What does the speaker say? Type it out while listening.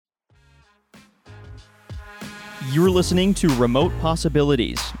You're listening to Remote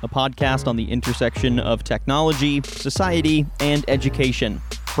Possibilities, a podcast on the intersection of technology, society, and education,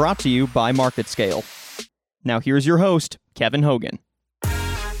 brought to you by MarketScale. Now here's your host, Kevin Hogan.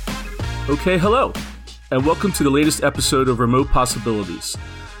 Okay, hello, and welcome to the latest episode of Remote Possibilities,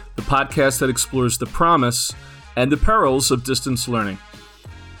 the podcast that explores the promise and the perils of distance learning.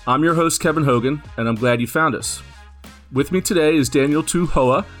 I'm your host, Kevin Hogan, and I'm glad you found us. With me today is Daniel Tu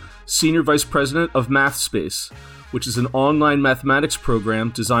Hoa, Senior Vice President of Mathspace, which is an online mathematics program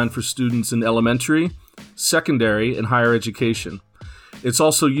designed for students in elementary, secondary, and higher education. It's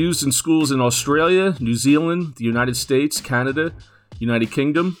also used in schools in Australia, New Zealand, the United States, Canada, United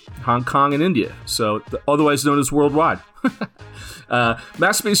Kingdom, Hong Kong, and India, so otherwise known as worldwide.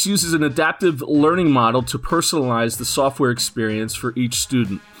 Mathspace uses an adaptive learning model to personalize the software experience for each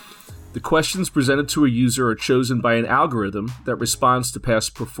student. The questions presented to a user are chosen by an algorithm that responds to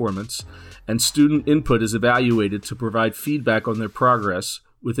past performance, and student input is evaluated to provide feedback on their progress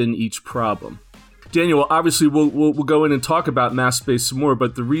within each problem. Daniel, obviously we'll go in and talk about Mathspace some more,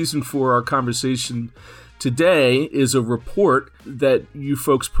 but the reason for our conversation today is a report that you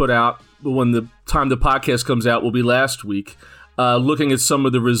folks put out when the time the podcast comes out will be last week, looking at some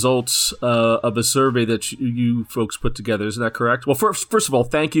of the results of a survey that you folks put together. Isn't that correct? Well, first of all,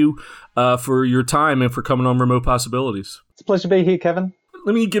 thank you for your time and for coming on Remote Possibilities. It's a pleasure to be here, Kevin.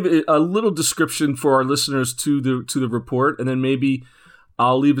 Let me give a little description for our listeners to the report, and then maybe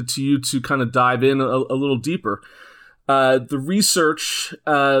I'll leave it to you to kind of dive in a little deeper. The research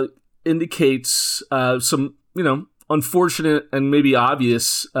indicates some, unfortunate and maybe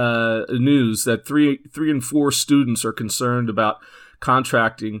obvious news that three in four students are concerned about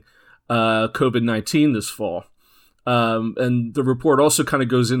contracting COVID-19 this fall. And the report also kind of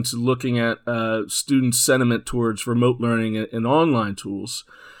goes into looking at student sentiment towards remote learning and online tools.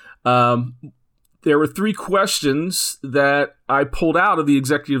 There were three questions that I pulled out of the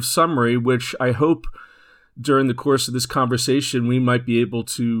executive summary, which I hope during the course of this conversation, we might be able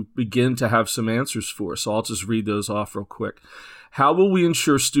to begin to have some answers for. So I'll just read those off real quick. How will we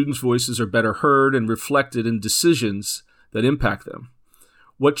ensure students' voices are better heard and reflected in decisions that impact them?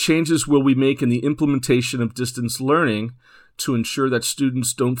 What changes will we make in the implementation of distance learning to ensure that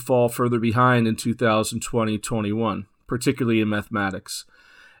students don't fall further behind in 2020-21, particularly in mathematics?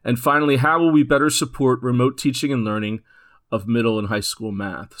 And finally, how will we better support remote teaching and learning of middle and high school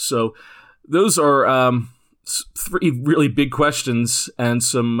math? So those are three really big questions and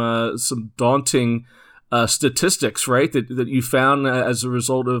some daunting statistics, right, that you found as a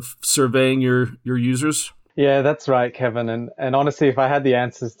result of surveying your users? Yeah, that's right, Kevin. And honestly, if I had the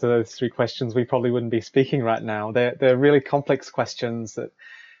answers to those three questions, we probably wouldn't be speaking right now. They're really complex questions that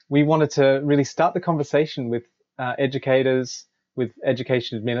we wanted to really start the conversation with educators, with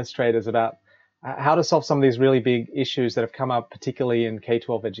education administrators about how to solve some of these really big issues that have come up, particularly in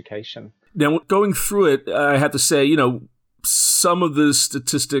K-12 education. Now, going through it, I have to say, some of the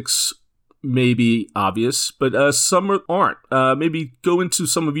statistics may be obvious, but some aren't. Maybe go into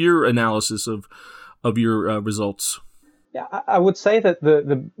some of your analysis of your results. Yeah, I would say that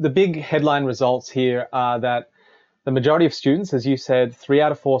the big headline results here are that the majority of students, as you said, 3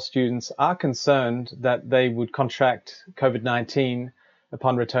 out of 4 students are concerned that they would contract COVID-19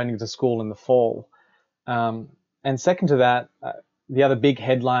 upon returning to school in the fall. And second to that, the other big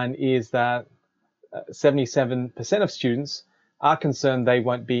headline is that 77% of students are concerned they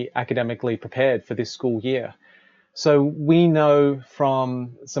won't be academically prepared for this school year. So we know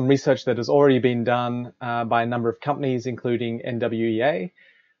from some research that has already been done by a number of companies, including NWEA,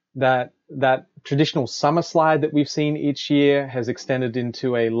 that traditional summer slide that we've seen each year has extended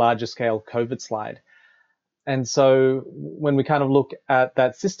into a larger scale COVID slide. And so when we kind of look at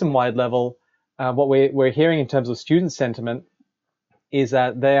that system-wide level, what we're hearing in terms of student sentiment is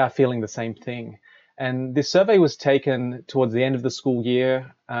that they are feeling the same thing. And this survey was taken towards the end of the school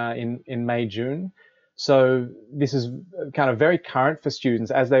year in May, June. So this is kind of very current for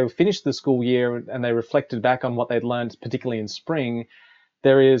students. As they finished the school year and they reflected back on what they'd learned, particularly in spring,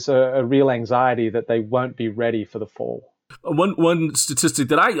 there is a real anxiety that they won't be ready for the fall. One statistic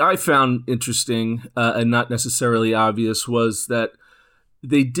that I found interesting and not necessarily obvious was that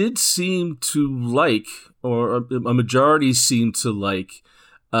they did seem to like, or a majority seemed to like,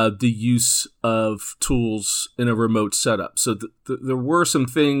 the use of tools in a remote setup. So there were some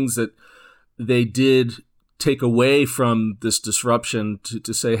things that they did take away from this disruption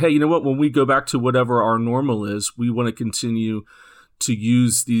to say, hey, you know what, when we go back to whatever our normal is, we want to continue to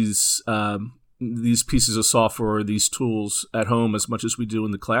use these pieces of software or these tools at home as much as we do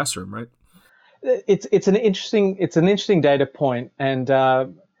in the classroom, right? It's an interesting data point, and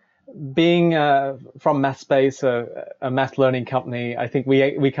being from Mathspace, a math learning company, I think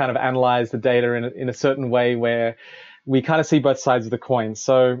we kind of analyze the data in a certain way where we kind of see both sides of the coin.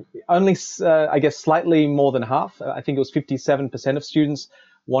 So only, I guess, slightly more than half, I think it was 57% of students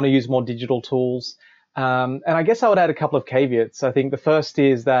want to use more digital tools. And I guess I would add a couple of caveats. I think the first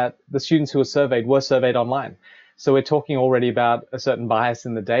is that the students who were surveyed online. So we're talking already about a certain bias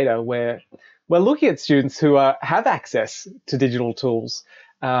in the data where we're looking at students who have access to digital tools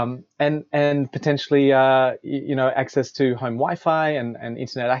and potentially, access to home Wi-Fi and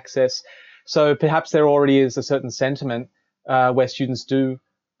internet access. So perhaps there already is a certain sentiment where students do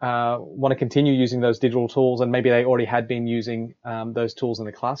want to continue using those digital tools, and maybe they already had been using those tools in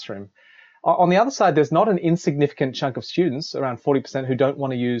the classroom. On the other side, there's not an insignificant chunk of students, around 40%, who don't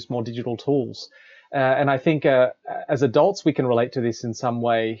want to use more digital tools. And I think as adults, we can relate to this in some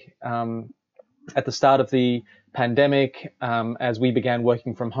way. At the start of the pandemic, as we began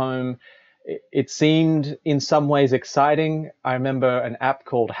working from home, it seemed in some ways exciting. I remember an app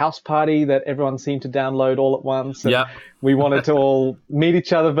called House Party that everyone seemed to download all at once. Yeah. We wanted to all meet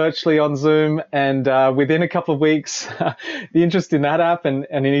each other virtually on Zoom. And within a couple of weeks, the interest in that app and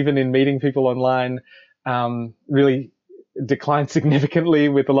even in meeting people online really declined significantly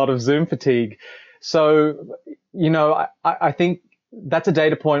with a lot of Zoom fatigue. So, I think that's a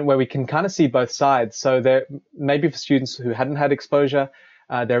data point where we can kind of see both sides. So there, maybe for students who hadn't had exposure,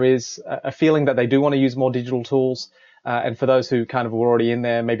 there is a feeling that they do want to use more digital tools. And for those who kind of were already in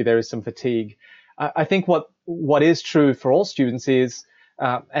there, maybe there is some fatigue. I think what is true for all students is,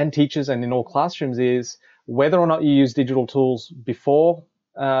 and teachers and in all classrooms, is whether or not you use digital tools before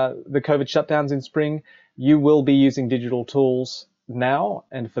the COVID shutdowns in spring, you will be using digital tools now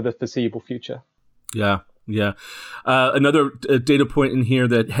and for the foreseeable future. Yeah. Another data point in here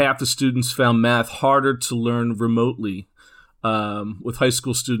that half the students found math harder to learn remotely, with high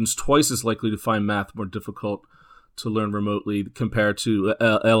school students twice as likely to find math more difficult to learn remotely compared to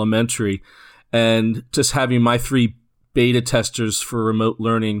elementary. And just having my 3 beta testers for remote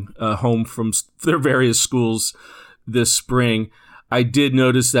learning home from their various schools this spring, I did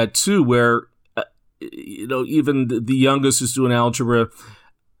notice that too, where even the youngest who's doing algebra,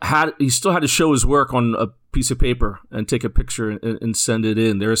 he still had to show his work on a piece of paper and take a picture and send it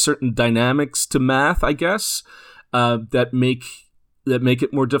in. There are certain dynamics to math, I guess, that make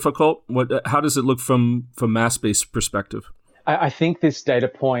it more difficult. How does it look from Mathspace perspective? I think this data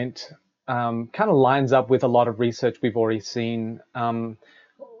point kind of lines up with a lot of research we've already seen.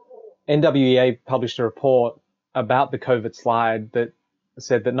 NWEA published a report about the COVID slide that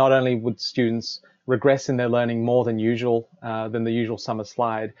said that not only would students regress in their learning more than usual, than the usual summer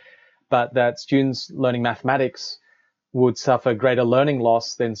slide, but that students learning mathematics would suffer greater learning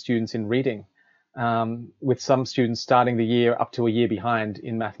loss than students in reading, with some students starting the year up to a year behind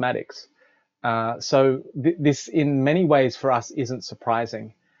in mathematics. So this in many ways for us isn't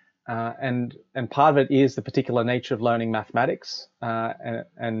surprising. And part of it is the particular nature of learning mathematics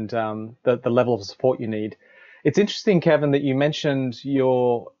and the level of support you need. It's interesting, Kevin, that you mentioned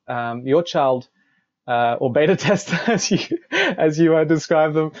your child or beta tester, as you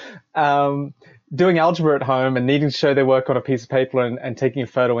describe them, doing algebra at home and needing to show their work on a piece of paper and taking a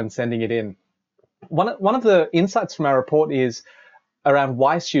photo and sending it in. One of the insights from our report is around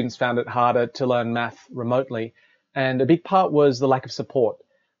why students found it harder to learn math remotely, and a big part was the lack of support.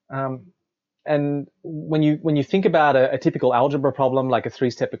 And when you think about a typical algebra problem, like a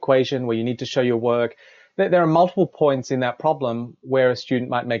 3-step equation where you need to show your work, there are multiple points in that problem where a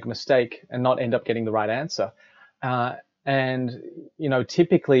student might make a mistake and not end up getting the right answer. And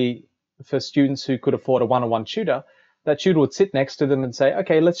typically for students who could afford a one-on-one tutor, that tutor would sit next to them and say,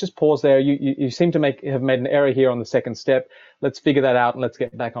 okay, let's just pause there. You seem to have made an error here on the second step. Let's figure that out and let's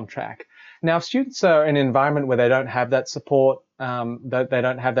get back on track. Now, if students are in an environment where they don't have that support, that they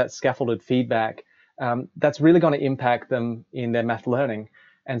don't have that scaffolded feedback, that's really going to impact them in their math learning.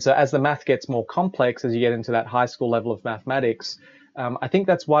 And so as the math gets more complex, as you get into that high school level of mathematics, I think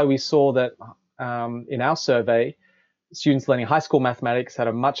that's why we saw that in our survey, students learning high school mathematics had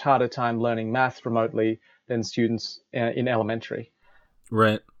a much harder time learning math remotely than students in elementary.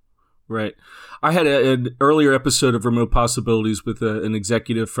 Right. I had an earlier episode of Remote Possibilities with an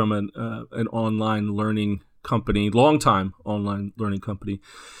executive from an online learning company, long-time online learning company,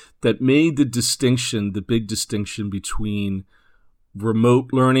 that made the big distinction between remote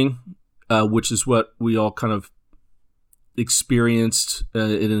learning, which is what we all kind of experienced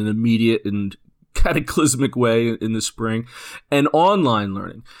in an immediate and cataclysmic way in the spring, and online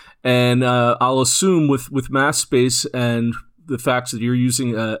learning. And I'll assume with Mathspace and the fact that you're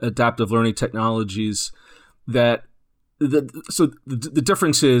using adaptive learning technologies, that the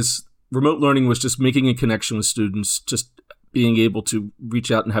difference is remote learning was just making a connection with students, just being able to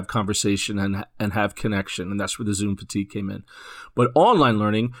reach out and have conversation and have connection. And that's where the Zoom fatigue came in. But online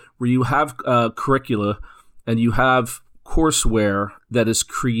learning, where you have curricula and you have courseware that is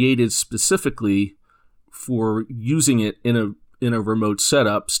created specifically for using it in a remote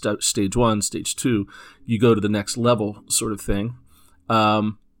setup, stage 1, stage 2, you go to the next level sort of thing.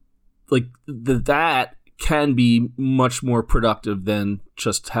 That can be much more productive than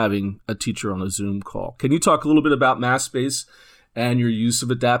just having a teacher on a Zoom call. Can you talk a little bit about Mathspace and your use of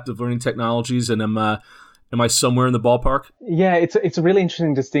adaptive learning technologies? And am I somewhere in the ballpark? Yeah, it's a really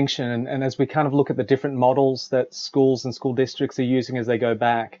interesting distinction. And as we kind of look at the different models that schools and school districts are using as they go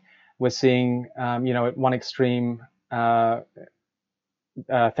back, we're seeing, at one extreme, families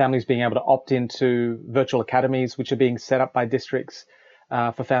being able to opt into virtual academies, which are being set up by districts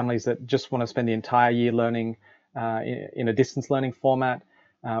for families that just want to spend the entire year learning in a distance learning format.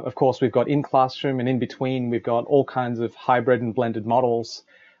 Of course, we've got in-classroom, and in between, we've got all kinds of hybrid and blended models.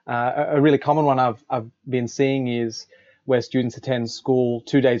 A really common one I've been seeing is where students attend school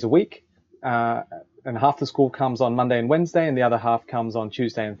 2 days a week, and half the school comes on Monday and Wednesday, and the other half comes on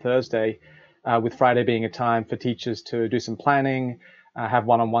Tuesday and Thursday, with Friday being a time for teachers to do some planning, have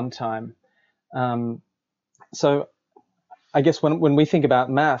one-on-one time. So I guess when we think about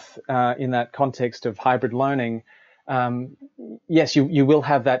math in that context of hybrid learning, yes, you will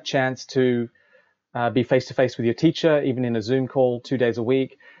have that chance to be face-to-face with your teacher, even in a Zoom call 2 days a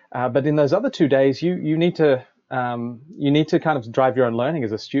week. But in those other 2 days, you need to kind of drive your own learning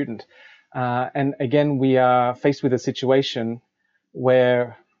as a student. And again, we are faced with a situation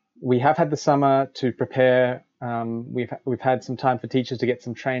where we have had the summer to prepare. We've had some time for teachers to get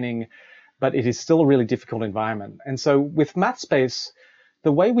some training, but it is still a really difficult environment. And so with Mathspace,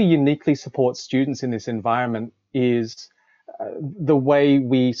 the way we uniquely support students in this environment is the way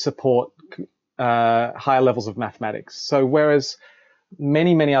we support higher levels of mathematics. So whereas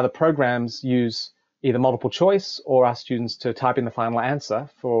many other programs use either multiple choice or ask students to type in the final answer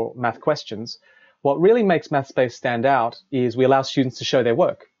for math questions, what really makes Mathspace stand out is we allow students to show their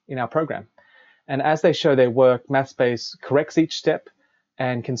work in our program. And as they show their work, Mathspace corrects each step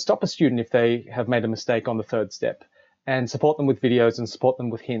and can stop a student if they have made a mistake on the third step, and support them with videos and support them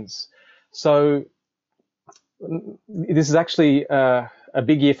with hints. So this is actually a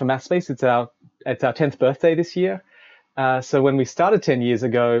big year for Mathspace. It's our 10th birthday this year. So when we started 10 years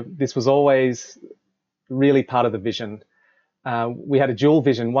ago, this was always really part of the vision. We had a dual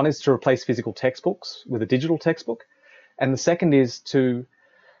vision. One is to replace physical textbooks with a digital textbook. And the second is to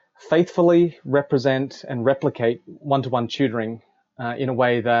faithfully represent and replicate one-to-one tutoring in a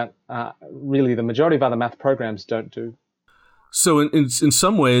way that really the majority of other math programs don't do. So in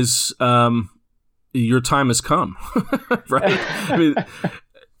some ways, your time has come, right? I mean,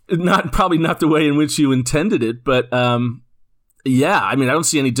 probably not the way in which you intended it, but yeah, I mean, I don't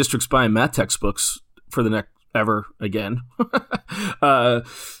see any districts buying math textbooks for the next ever again. Talk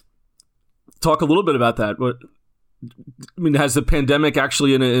a little bit about that. Has the pandemic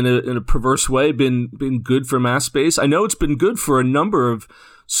actually, in a perverse way, been good for Mathspace? I know it's been good for a number of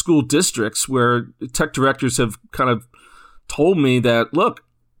school districts where tech directors have kind of told me that, look,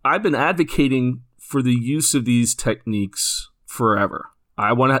 I've been advocating for the use of these techniques forever.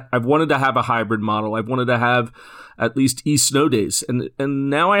 I've wanted to have a hybrid model. I've wanted to have at least snow days, and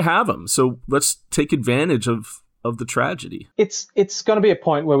now I have them. So let's take advantage of the tragedy. It's going to be a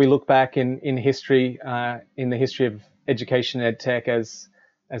point where we look back in history, in the history of education and edtech as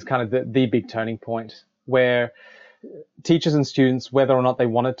kind of the big turning point, where teachers and students, whether or not they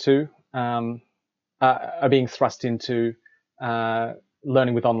wanted to, are being thrust into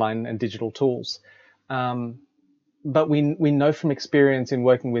learning with online and digital tools. But we know from experience in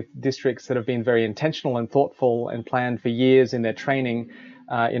working with districts that have been very intentional and thoughtful and planned for years in their training,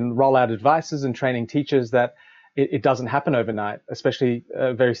 in rollout advices and training teachers, that it doesn't happen overnight, especially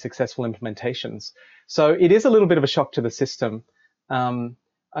very successful implementations. So it is a little bit of a shock to the system.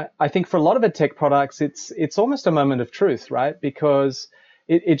 I think for a lot of edtech products, it's almost a moment of truth, right? Because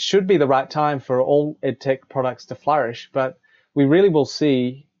it should be the right time for all edtech products to flourish, but we really will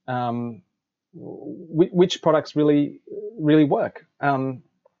see which products really work. And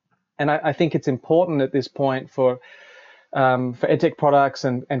I think it's important at this point for edtech products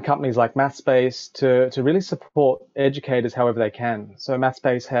and companies like Mathspace to really support educators however they can. So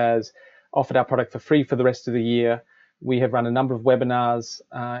Mathspace has offered our product for free for the rest of the year. We have run a number of webinars,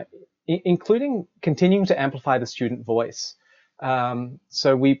 including continuing to amplify the student voice.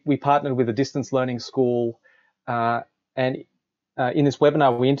 So we partnered with a distance learning school, and in this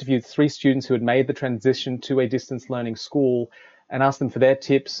webinar, we interviewed 3 students who had made the transition to a distance learning school and ask them for their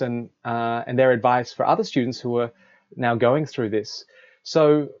tips and their advice for other students who are now going through this.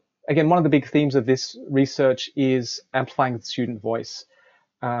 So again, one of the big themes of this research is amplifying the student voice.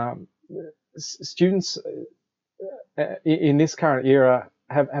 Students in this current era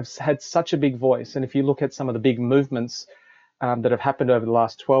have had such a big voice. And if you look at some of the big movements that have happened over the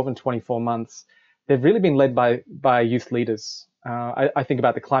last 12 and 24 months, they've really been led by youth leaders. I think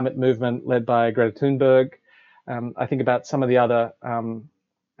about the climate movement led by Greta Thunberg. I think about some of the other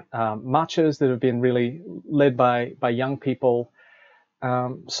marches that have been really led by young people.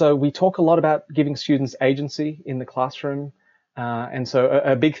 So we talk a lot about giving students agency in the classroom. And so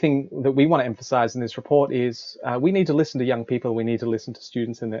a big thing that we want to emphasize in this report is we need to listen to young people. We need to listen to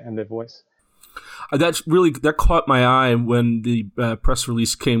students and their voice. That caught my eye when the press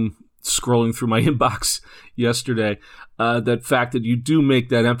release came scrolling through my inbox yesterday. That fact that you do make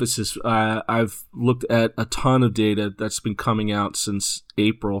that emphasis. I've looked at a ton of data that's been coming out since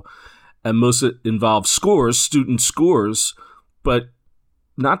April, and most of it involves student scores, but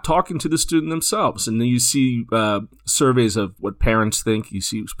not talking to the student themselves. And then you see surveys of what parents think, you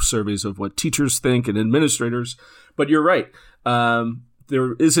see surveys of what teachers think and administrators. But you're right.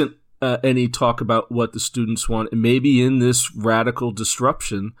 There isn't any talk about what the students want. And maybe in this radical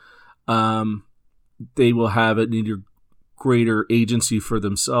disruption, they will have a greater agency for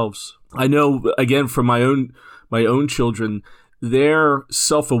themselves. I know, again, from my own children, their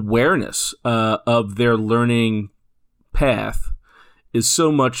self-awareness of their learning path is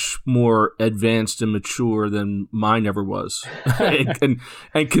so much more advanced and mature than mine ever was, and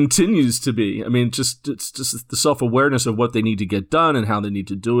continues to be. I mean, it's just the self-awareness of what they need to get done and how they need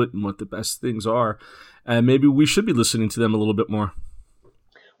to do it and what the best things are. And maybe we should be listening to them a little bit more.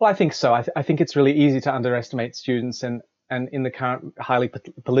 Well, I think so. I think it's really easy to underestimate students, and in the current highly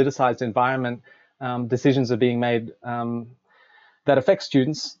politicized environment, decisions are being made that affect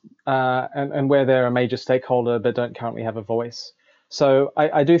students and where they're a major stakeholder but don't currently have a voice. So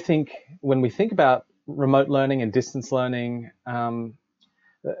I do think when we think about remote learning and distance learning,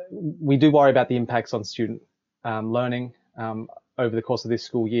 we do worry about the impacts on student learning over the course of this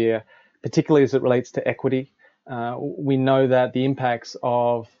school year, particularly as it relates to equity. We know that the impacts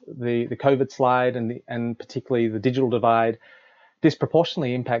of the COVID slide and particularly the digital divide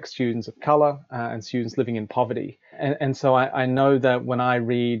disproportionately impact students of color and students living in poverty. And so I know that when I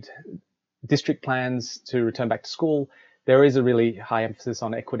read district plans to return back to school, there is a really high emphasis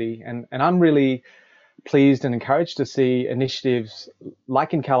on equity. And I'm really pleased and encouraged to see initiatives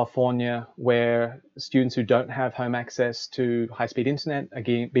like in California, where students who don't have home access to high-speed internet are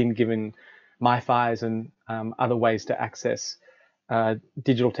being given MiFis and other ways to access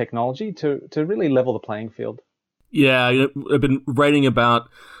digital technology to really level the playing field. Yeah, I've been writing about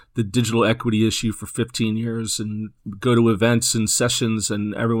the digital equity issue for 15 years and go to events and sessions,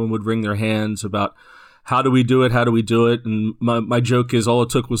 and everyone would wring their hands about how do we do it? How do we do it? And my joke is all it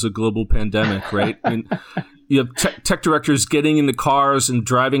took was a global pandemic, right? And you have tech directors getting into cars and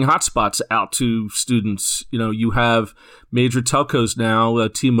driving hotspots out to students. You have major telcos now.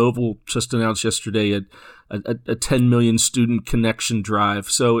 T-Mobile just announced yesterday a 10 million student connection drive.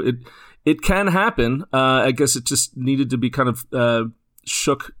 So it can happen. I guess it just needed to be kind of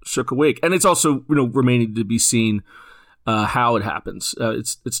shook awake. And it's also remaining to be seen how it happens.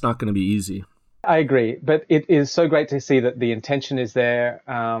 It's not going to be easy. I agree, but it is so great to see that the intention is there,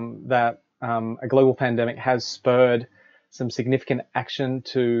 that a global pandemic has spurred some significant action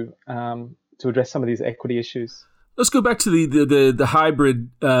to address some of these equity issues. Let's go back to the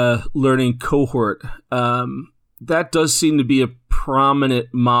hybrid learning cohort. That does seem to be a prominent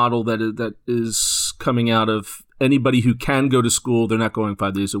model that is coming out of anybody who can go to school. They're not going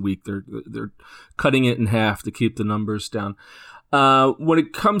 5 days a week. They're cutting it in half to keep the numbers down. When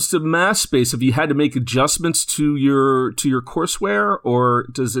it comes to Mathspace, have you had to make adjustments to your courseware, or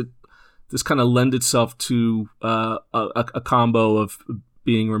does this kind of lend itself to a combo of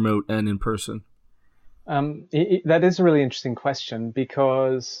being remote and in person? That is a really interesting question,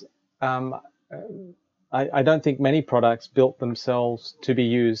 because I don't think many products built themselves to be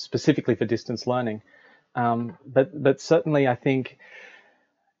used specifically for distance learning. But certainly I think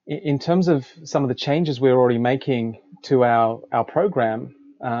in terms of some of the changes we're already making to our program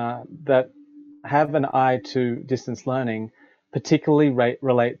that have an eye to distance learning, particularly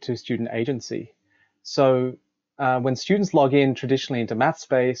relate to student agency. So when students log in traditionally into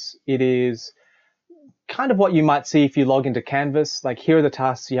Mathspace, it is kind of what you might see if you log into Canvas. Like, here are the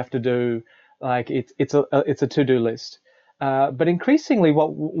tasks you have to do. Like, it's a to-do list. But increasingly,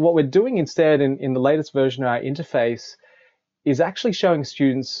 what we're doing instead in the latest version of our interface is actually showing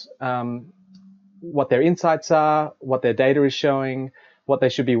students what their insights are, what their data is showing, what they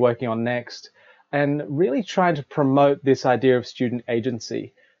should be working on next, and really trying to promote this idea of student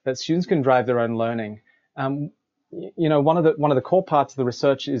agency, that students can drive their own learning. One of the core parts of the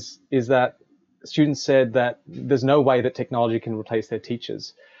research is that students said that there's no way that technology can replace their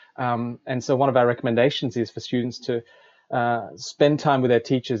teachers. And so one of our recommendations is for students to spend time with their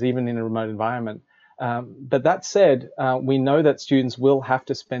teachers, even in a remote environment. But that said, we know that students will have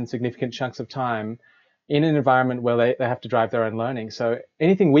to spend significant chunks of time in an environment where they have to drive their own learning. So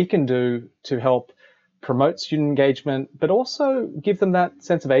anything we can do to help promote student engagement, but also give them that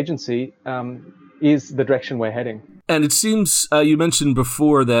sense of agency, is the direction we're heading. And it seems you mentioned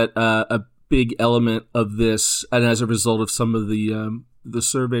before that a big element of this, and as a result of some of the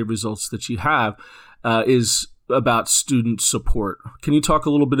survey results that you have, is about student support. Can you talk a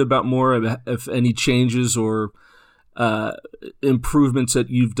little bit about more if any changes or improvements that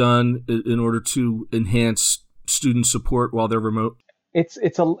you've done in order to enhance student support while they're remote? It's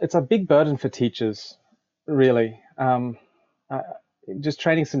a big burden for teachers, really. Just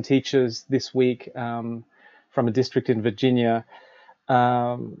training some teachers this week from a district in Virginia.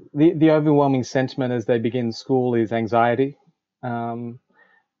 The overwhelming sentiment as they begin school is anxiety. And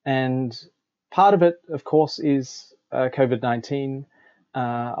part of it, of course, is COVID-19.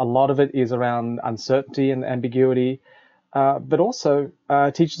 A lot of it is around uncertainty and ambiguity. But also,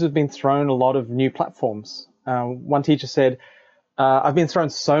 teachers have been thrown a lot of new platforms. One teacher said, I've been thrown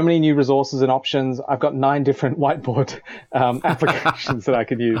so many new resources and options. I've got 9 different whiteboard applications that I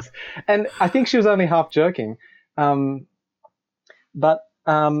could use. And I think she was only half joking. But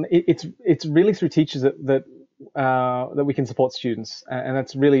it's really through teachers that we can support students. And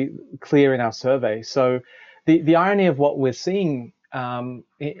that's really clear in our survey. So the irony of what we're seeing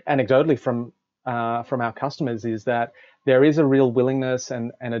anecdotally from our customers is that there is a real willingness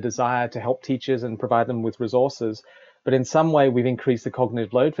and a desire to help teachers and provide them with resources. But in some way, we've increased the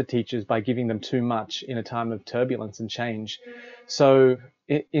cognitive load for teachers by giving them too much in a time of turbulence and change. So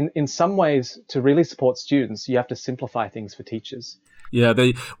in some ways, to really support students, you have to simplify things for teachers. Yeah,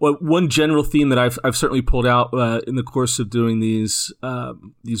 one general theme that I've certainly pulled out in the course of doing these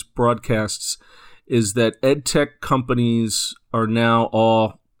broadcasts is that edtech companies are now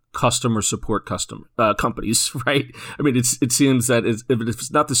all customer support companies, right? I mean, it seems that if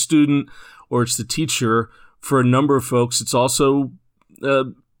it's not the student or it's the teacher, for a number of folks, it's also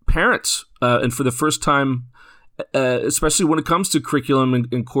parents. And for the first time, especially when it comes to curriculum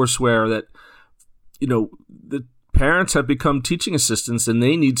and courseware, that, the parents have become teaching assistants and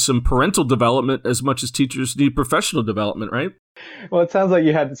they need some parental development as much as teachers need professional development, right? Well, it sounds like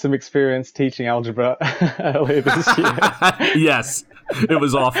you had some experience teaching algebra earlier this year. Yes, it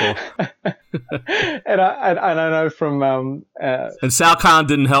was awful. and I know from... and Sal Khan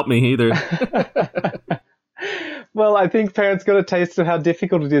didn't help me either. Well, I think parents got a taste of how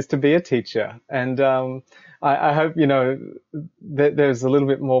difficult it is to be a teacher. And I hope, that there's a little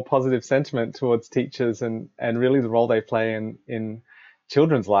bit more positive sentiment towards teachers and really the role they play in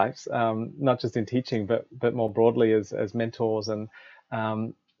children's lives, not just in teaching, but more broadly as mentors and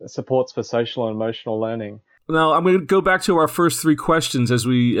supports for social and emotional learning. Now, I'm going to go back to our first 3 questions as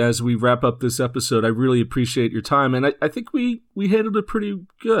we wrap up this episode. I really appreciate your time, and I think we handled it pretty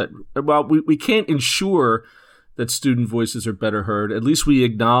good. Well, we can't ensure that student voices are better heard. At least we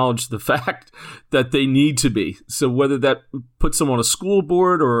acknowledge the fact that they need to be. So whether that puts them on a school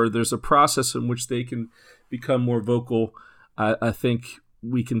board or there's a process in which they can become more vocal, I think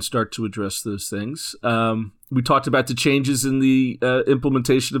we can start to address those things. We talked about the changes in the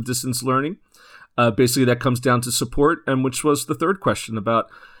implementation of distance learning. Basically, that comes down to support, and which was the third question about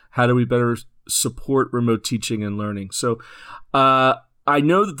how do we better support remote teaching and learning. So I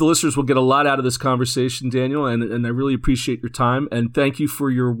know that the listeners will get a lot out of this conversation, Daniel, and I really appreciate your time. And thank you for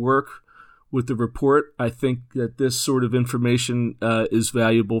your work with the report. I think that this sort of information is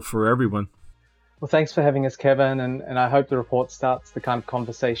valuable for everyone. Well, thanks for having us, Kevin, and I hope the report starts the kind of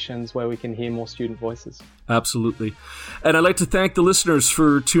conversations where we can hear more student voices. Absolutely. And I'd like to thank the listeners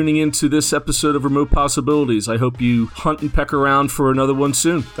for tuning into this episode of Remote Possibilities. I hope you hunt and peck around for another one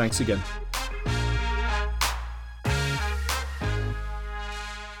soon. Thanks again.